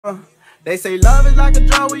They say love is like a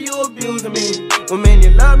drug when you abusing me. When you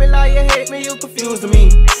love me like you hate me, you confusing me.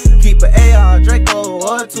 Keep an AR, Draco,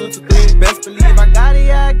 or 223. Best believe I got it,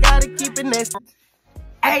 yeah, I gotta keep it next.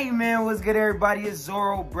 Hey man, what's good everybody? It's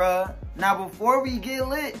Xzxrro, bruh. Now before we get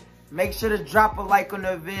lit, make sure to drop a like on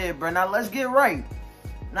the vid, bruh. Now let's get right.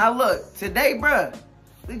 Now look, today, bruh,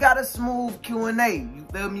 we got a smooth Q&A. You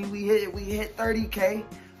feel me? We hit 30K.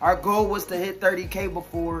 Our goal was to hit 30K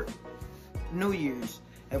before New Year's.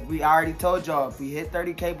 I already told y'all, if we hit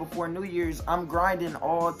 30K before New Year's, I'm grinding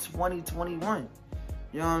all 2021.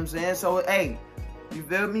 You know what I'm saying? So, hey, you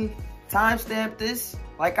feel me? Timestamp this,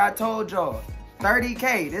 like I told y'all.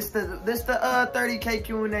 30K. This the 30K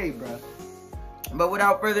Q&A, bro. But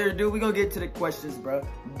without further ado, we're gonna get to the questions, bro.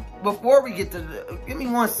 Before we get to give me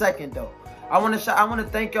 1 second though. I wanna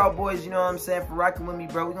thank y'all boys, you know what I'm saying, for rocking with me,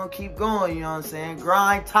 bro. We're gonna keep going, you know what I'm saying?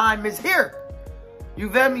 Grind time is here. You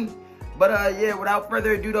feel me? But yeah, without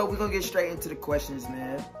further ado though, we're gonna get straight into the questions,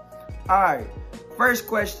 man. Alright. First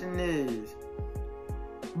question is,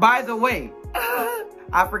 by the way,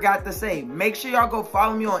 I forgot to say, make sure y'all go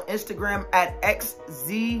follow me on Instagram at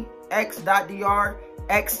xzx.dr,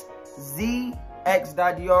 xzx.dr,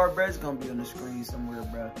 bro. It's gonna be on the screen somewhere,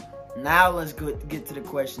 bro. Now let's get to the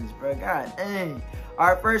questions, bro. God dang.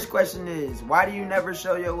 Our first question is, why do you never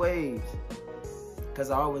show your waves?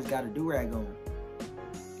 Because I always got a do-rag on.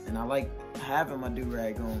 And I like having my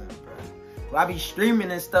do-rag on, bro. Well, I be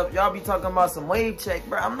streaming and stuff. Y'all be talking about some wave check,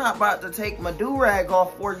 bro. I'm not about to take my do-rag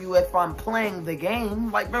off for you if I'm playing the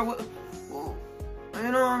game. Like, bro, you know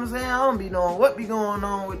what I'm saying? I don't be knowing what be going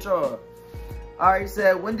on with y'all. Alright,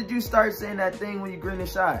 said, when did you start saying that thing when you green a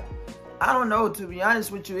shot? I don't know, to be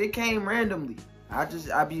honest with you. It came randomly. I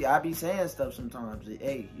be saying stuff sometimes.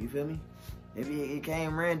 Hey, you feel me? It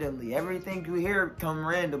came randomly. Everything you hear come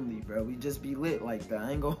randomly, bro. We just be lit like that.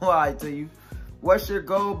 I ain't gonna lie to you. What's your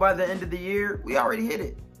goal by the end of the year? We already hit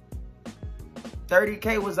it.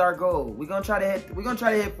 30K was our goal. We're gonna try to hit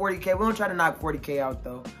 40K. We're gonna try to knock 40K out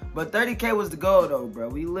though. But 30K was the goal though, bro.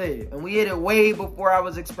 We lit. And we hit it way before I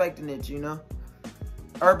was expecting it, you know?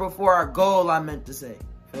 Or before our goal, I meant to say.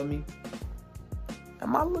 Feel me?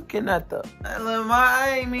 Am I looking at the...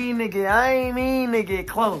 I ain't mean to get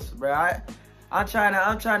close, bro. I'm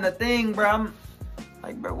trying to think, bro. I'm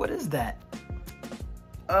like, bro, what is that?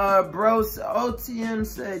 Bro, OTM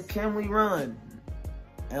said, can we run?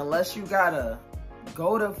 Unless you gotta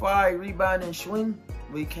go to 5, rebound, and swing,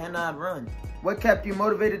 we cannot run. What kept you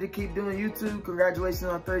motivated to keep doing YouTube? Congratulations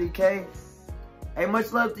on 30K. Hey,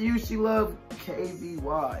 much love to you. She loved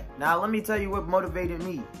KVY. Now, let me tell you what motivated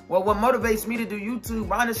me. Well, what motivates me to do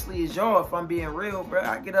YouTube, honestly, is y'all, if I'm being real, bro.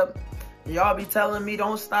 I get up, and y'all be telling me,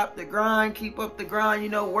 don't stop the grind, keep up the grind. You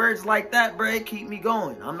know, words like that, bro, it keep me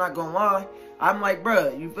going. I'm not gonna lie. I'm like,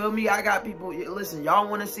 bro, you feel me? I got people, listen, y'all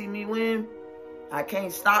want to see me win? I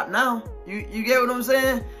can't stop now. You get what I'm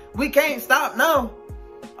saying? We can't stop now.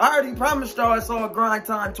 I already promised y'all it's all grind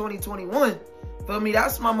time 2021. Feel me?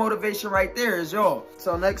 That's my motivation right there, is y'all.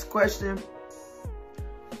 So next question.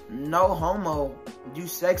 No homo, you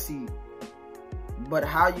sexy, but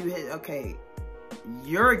how you hit, okay,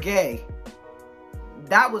 you're gay.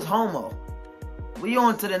 That was homo. We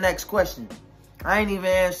on to the next question. I ain't even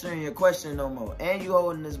answering your question no more. And you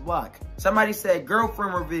holding this block. Somebody said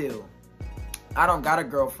girlfriend reveal. I don't got a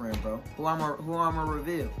girlfriend, bro. Who I'ma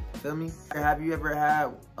reveal? Feel me? Have you ever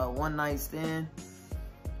had a one-night stand?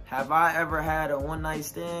 Have I ever had a one-night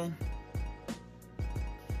stand?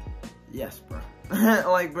 Yes, bro.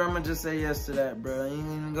 Like, bro, I'm gonna just say yes to that, bro. I ain't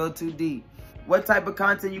even go too deep. What type of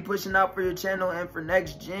content you pushing out for your channel and for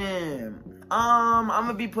next gen? I'm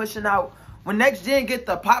gonna be pushing out when next gen get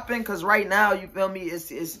the popping, cause right now, you feel me,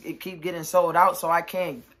 it keep getting sold out, so I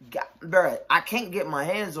can't get my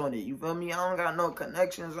hands on it. You feel me? I don't got no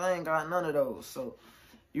connections. I ain't got none of those. So,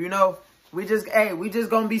 you know, we just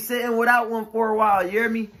gonna be sitting without one for a while. You hear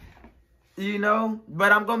me? You know,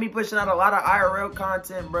 but I'm gonna be pushing out a lot of IRL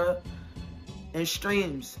content, bro, and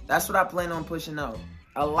streams. That's what I plan on pushing out.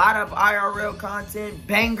 A lot of IRL content,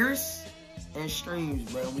 bangers, and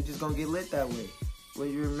streams, bro. We just gonna get lit that way. Will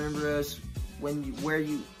you remember us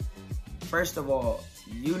first of all,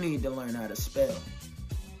 you need to learn how to spell.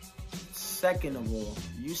 Second of all,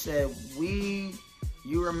 you said will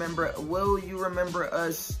you remember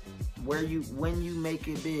us when you make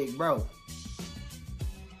it big, bro?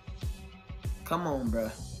 Come on,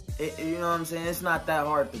 bro. You know what I'm saying? It's not that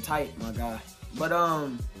hard to type, my guy. But,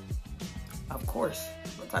 of course.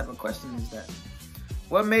 What type of question is that?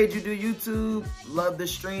 What made you do YouTube? Love the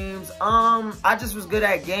streams. I just was good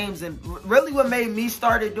at games, and really what made me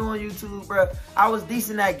started doing YouTube, bro, I was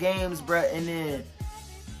decent at games, bro, and then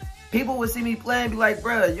people would see me playing and be like,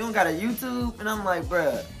 bruh, you don't got a YouTube? And I'm like,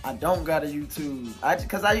 bruh, I don't got a YouTube.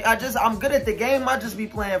 I'm good at the game. I just be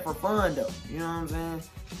playing for fun though. You know what I'm saying?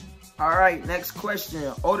 All right, next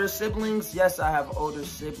question. Older siblings? Yes, I have older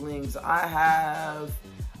siblings. I have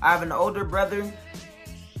an older brother,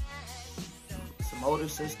 some older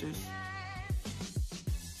sisters.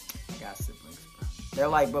 I got siblings, bro. They're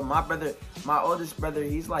like, but my oldest brother,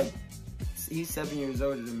 he's 7 years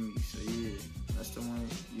older than me. So yeah, that's the one,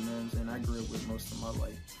 you know what I'm saying? I grew up with most of my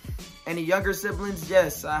life. Any younger siblings?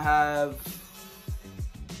 Yes, I have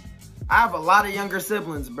a lot of younger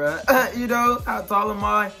siblings, bro. You know, how tall am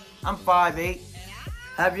I? I'm 5'8".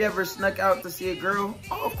 Have you ever snuck out to see a girl?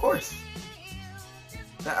 Oh, of course.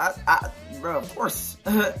 Bro, of course.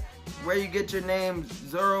 Where you get your name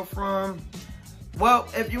Xzxrro from? Well,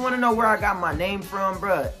 if you want to know where I got my name from,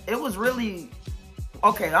 bro, it was really...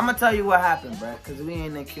 Okay, I'm going to tell you what happened, bro, because we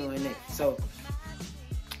ain't in Q&A. So,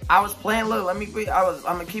 I was playing, look, I'm going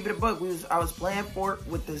to keep it a book. I was playing Fort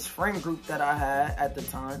with this friend group that I had at the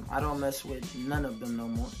time. I don't mess with none of them no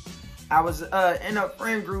more. I was in a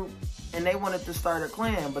friend group, and they wanted to start a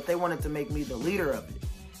clan, but they wanted to make me the leader of it.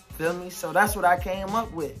 Feel me? So that's what I came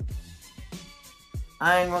up with.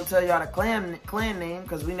 I ain't gonna tell y'all the clan name,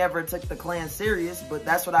 because we never took the clan serious, but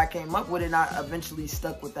that's what I came up with, and I eventually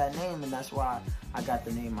stuck with that name, and that's why I got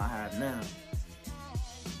the name I have now.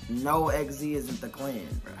 No, XZ isn't the clan,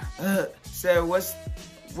 bro. So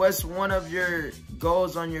what's one of your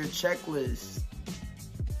goals on your checklist?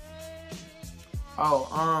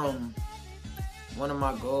 Oh, one of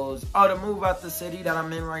my goals, to move out the city that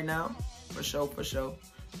I'm in right now. For sure.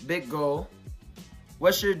 Big goal.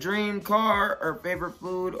 What's your dream car or favorite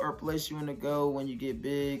food or place you want to go when you get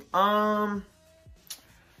big? My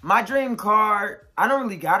dream car, I don't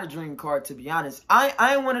really got a dream car, to be honest.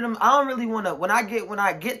 I ain't one of them. I don't really want to, when I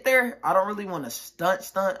get there, I don't really want to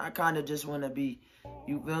stunt. I kind of just want to be,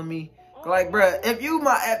 you feel me? Like, bruh, if you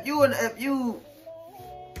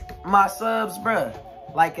my subs, bruh,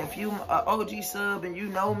 like if you a OG sub and you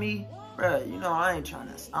know me, bruh, you know I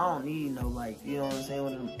don't need no, like, you know what I'm saying,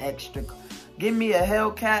 one of them extra. Give me a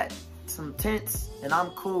Hellcat, some tents, and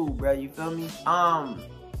I'm cool, bruh, you feel me? I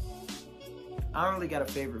don't really got a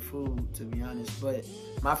favorite food, to be honest, but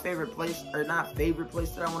my favorite place, or not favorite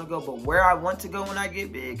place that I want to go, but where I want to go when I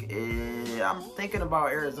get big, I'm thinking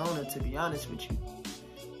about Arizona, to be honest with you.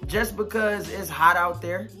 Just because it's hot out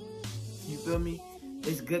there, you feel me?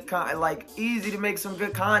 It's good, like, easy to make some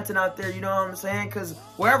good content out there, you know what I'm saying? Because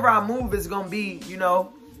wherever I move, it's going to be, you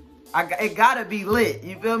know, it got to be lit,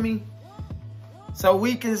 you feel me? So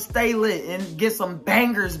we can stay lit and get some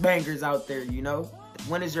bangers out there, you know?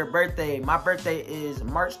 When is your birthday? My birthday is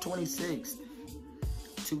March 26th,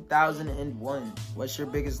 2001. What's your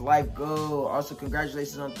biggest life goal? Also,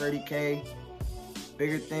 congratulations on 30K.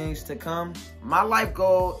 Bigger things to come. My life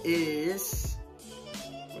goal is...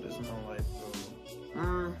 What is my life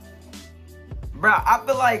goal? Bro, I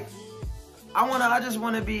feel like I just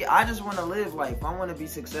want to live life. I want to be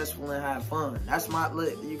successful and have fun. That's my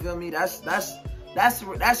live. You feel me? That's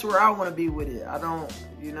where I want to be with it. I don't,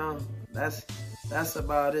 you know, that's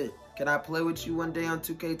about it. Can I play with you one day on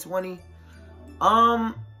 2K20?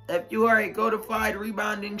 If you are a codified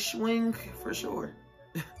rebounding swing, for sure.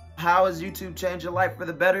 How has YouTube changed your life for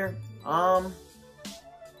the better?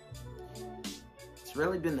 It's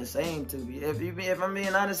really been the same, to be. If I'm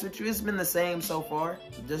being honest with you, it's been the same so far.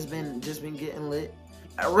 Just been getting lit.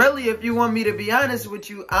 Really, if you want me to be honest with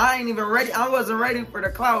you, I ain't even ready. I wasn't ready for the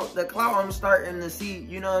clout. The clout I'm starting to see,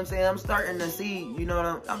 you know what I'm saying? I'm starting to see, you know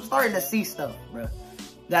what I'm starting to see stuff, bro,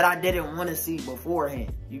 that I didn't want to see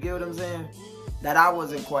beforehand. You get what I'm saying? That I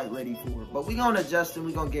wasn't quite ready for. But we gonna adjust and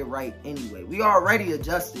we gonna get right anyway. We already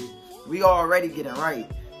adjusted. We already getting right.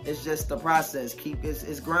 It's just the process.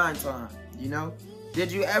 It's grind time, you know?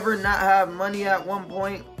 Did you ever not have money at one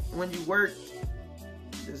point when you worked?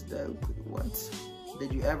 What?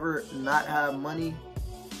 Did you ever not have money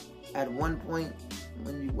at one point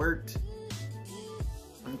when you worked?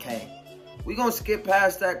 Okay. We gonna skip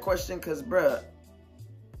past that question because, bruh,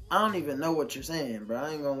 I don't even know what you're saying, bro. I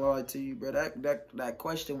ain't gonna lie to you, bro. That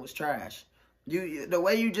question was trash. The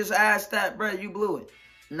way you just asked that, bro, you blew it.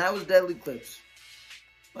 And that was Deadly Clips.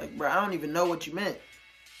 Like, bro, I don't even know what you meant.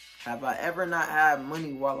 Have I ever not had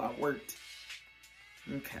money while I worked?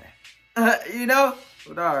 Okay. You know?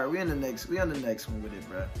 But alright, we on the next one with it,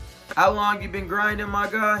 bro. How long you been grinding, my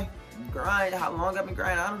guy? How long I've been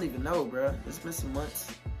grinding? I don't even know, bro. It's been some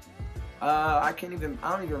months. I don't even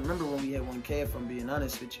remember when we hit 1K, if I'm being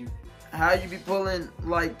honest with you. How you be pulling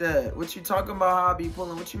like that? What you talking about how I be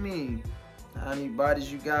pulling? What you mean? How many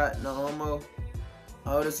bodies you got? No homo.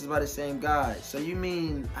 Oh, this is by the same guy. So you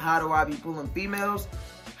mean, how do I be pulling females?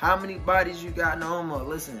 How many bodies you got? No homo.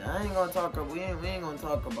 Listen, I ain't gonna talk about, we ain't gonna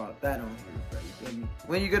talk about that on here, bro. You feel me?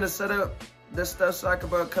 When you gonna set up this stuff so I can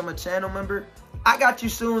become a channel member? I got you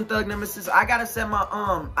soon, Thug Nemesis. I gotta set my,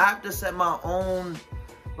 I have to set my own,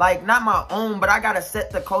 like, not my own, but I gotta set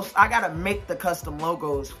the I gotta make the custom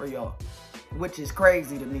logos for y'all. Which is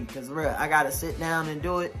crazy to me, because, bro, I gotta sit down and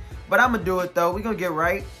do it. But I'm gonna do it, though. We gonna get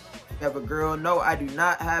right. You have a girl? No, I do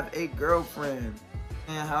not have a girlfriend.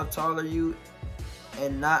 And how tall are you?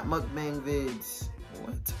 And not mukbang vids.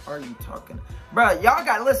 What are you talking? Bro, y'all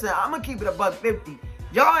got, listen, I'm gonna keep it $150.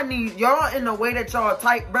 Y'all in the way that y'all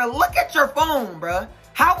type, bro. Look at your phone, bro.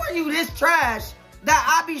 How are you this trash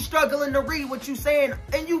that I be struggling to read what you saying,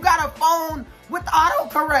 and you got a phone with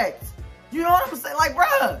autocorrect? You know what I'm saying? Like,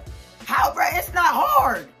 bro, how, bro? It's not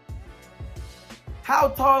hard. How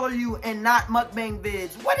tall are you and not mukbang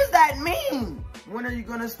vids? What does that mean? When are you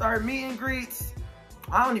gonna start meet and greets?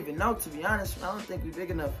 I don't even know, to be honest. I don't think we're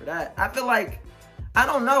big enough for that. I feel like, I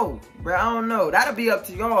don't know, bro. I don't know. That'll be up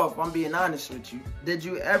to y'all if I'm being honest with you. Did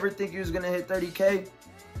you ever think you was gonna hit 30K?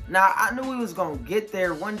 Now, I knew we was gonna get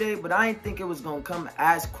there one day, but I didn't think it was gonna come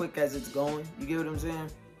as quick as it's going. You get what I'm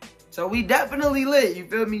saying? So we definitely lit, you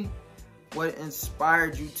feel me? What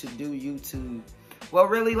inspired you to do YouTube? Well,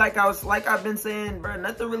 really, like I've been saying, bro,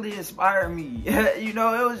 nothing really inspired me. You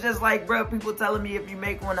know, it was just like, bro, people telling me if you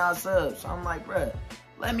make one, I'll sub. So I'm like, bro,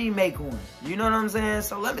 let me make one. You know what I'm saying?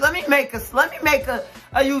 So let me make a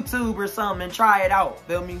YouTube or something and try it out.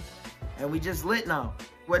 Feel me? And we just lit now.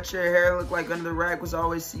 What your hair look like under the rag? Cause I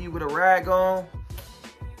always see you with a rag on.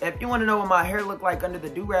 If you want to know what my hair look like under the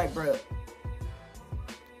do-rag, bro,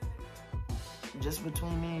 just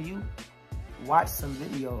between me and you, watch some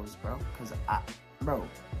videos, bro. Cause I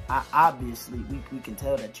obviously, we can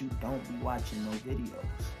tell that you don't be watching no videos.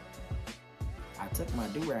 I took my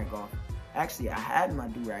do-rag off. Actually, I had my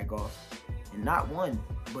do-rag off in not one,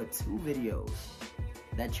 but 2 videos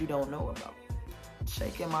that you don't know about.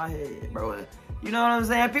 Shaking my head, bro. You know what I'm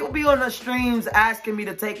saying? People be on the streams asking me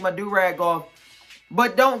to take my do-rag off,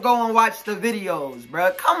 but don't go and watch the videos,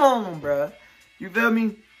 bro. Come on, bro. You feel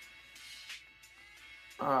me?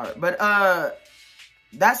 All right, but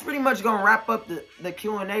that's pretty much gonna wrap up the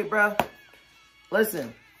Q&A, bro.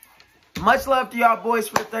 Listen, much love to y'all boys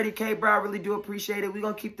for the 30K, bro. I really do appreciate it. We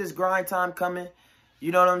gonna keep this grind time coming.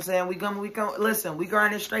 You know what I'm saying? Listen, we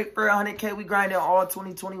grinding straight for 100K. We grinding all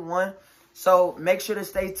 2021. So make sure to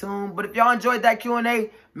stay tuned. But if y'all enjoyed that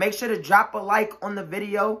Q&A, make sure to drop a like on the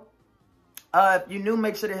video. If you're new,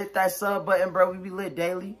 make sure to hit that sub button, bro. We be lit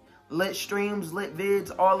daily. Lit streams, lit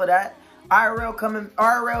vids, all of that. IRL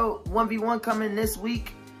 1v1 coming this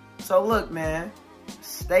week. So look, man,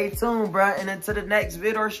 stay tuned, bro. And until the next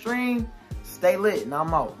vid or stream, stay lit. And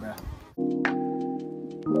I'm out, bro.